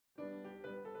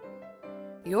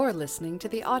You're listening to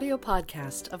the audio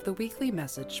podcast of the weekly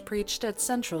message preached at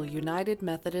Central United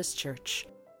Methodist Church.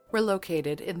 We're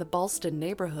located in the Ballston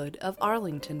neighborhood of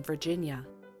Arlington, Virginia.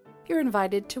 You're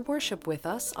invited to worship with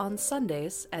us on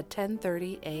Sundays at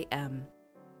 10:30 a.m.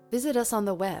 Visit us on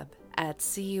the web at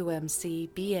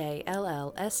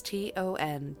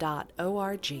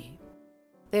cumcballston.org.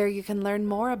 There you can learn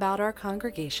more about our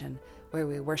congregation, where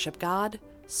we worship God,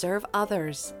 serve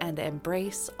others, and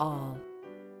embrace all.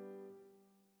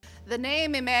 The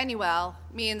name Emmanuel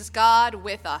means God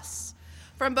with us.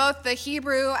 From both the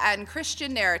Hebrew and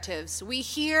Christian narratives, we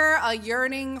hear a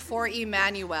yearning for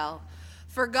Emmanuel,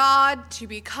 for God to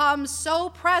become so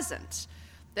present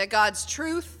that God's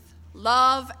truth,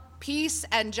 love, peace,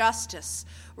 and justice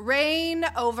reign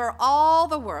over all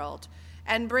the world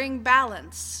and bring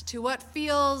balance to what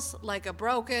feels like a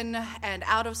broken and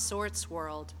out of sorts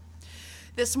world.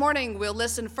 This morning, we'll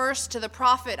listen first to the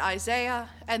prophet Isaiah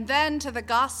and then to the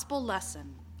gospel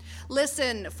lesson.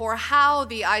 Listen for how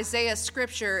the Isaiah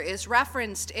scripture is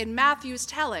referenced in Matthew's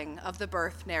telling of the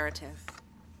birth narrative.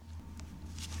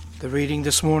 The reading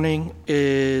this morning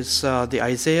is the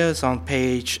Isaiah is on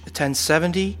page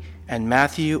 1070 and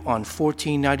Matthew on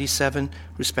 1497,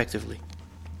 respectively.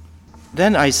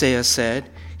 Then Isaiah said,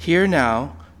 "Hear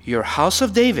now, your house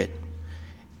of David.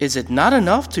 Is it not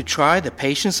enough to try the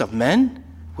patience of men?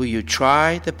 Will you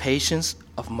try the patience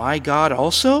of my God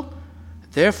also?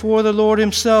 Therefore the Lord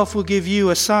himself will give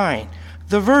you a sign.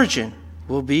 The virgin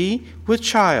will be with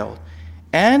child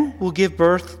and will give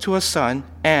birth to a son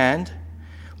and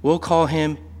will call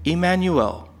him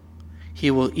Emmanuel.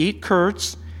 He will eat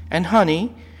curds and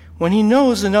honey when he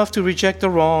knows enough to reject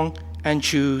the wrong and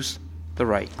choose the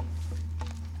right."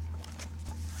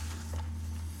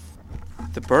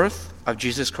 The birth of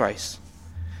Jesus Christ.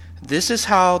 This is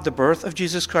how the birth of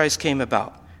Jesus Christ came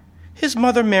about. His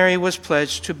mother Mary was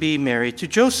pledged to be married to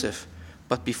Joseph,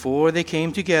 but before they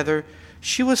came together,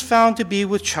 she was found to be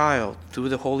with child through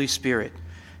the Holy Spirit.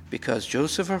 Because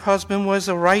Joseph, her husband, was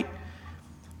a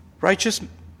righteous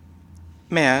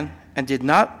man and did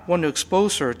not want to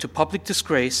expose her to public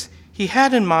disgrace, he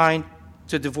had in mind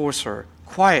to divorce her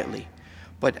quietly.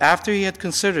 But after he had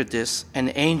considered this,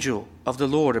 an angel of the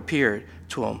Lord appeared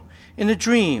to him in a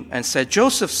dream and said,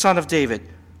 "Joseph, son of David,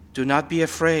 do not be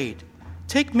afraid.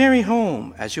 Take Mary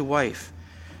home as your wife,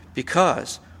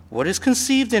 because what is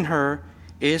conceived in her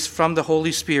is from the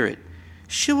Holy Spirit.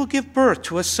 She will give birth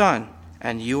to a son,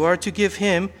 and you are to give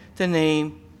him the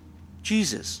name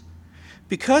Jesus,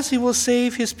 because he will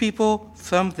save his people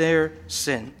from their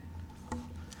sin."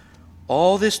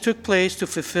 All this took place to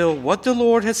fulfill what the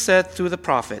Lord had said through the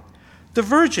prophet. "The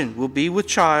virgin will be with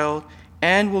child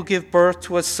and will give birth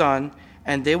to a son,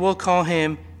 and they will call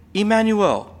him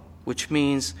Emmanuel," which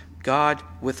means God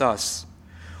with us.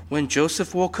 When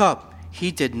Joseph woke up,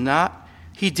 he did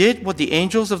what the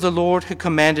angels of the Lord had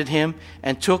commanded him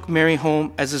and took Mary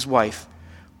home as his wife.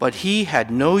 But he had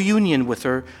no union with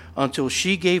her until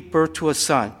she gave birth to a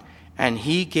son, and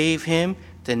he gave him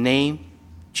the name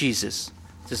Jesus.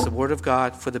 This is the word of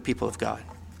God for the people of God.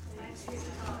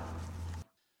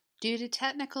 Due to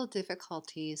technical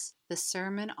difficulties, the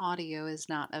sermon audio is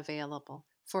not available.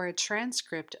 For a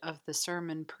transcript of the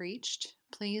sermon preached,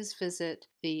 please visit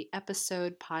the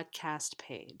episode podcast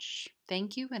page.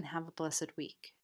 Thank you and have a blessed week.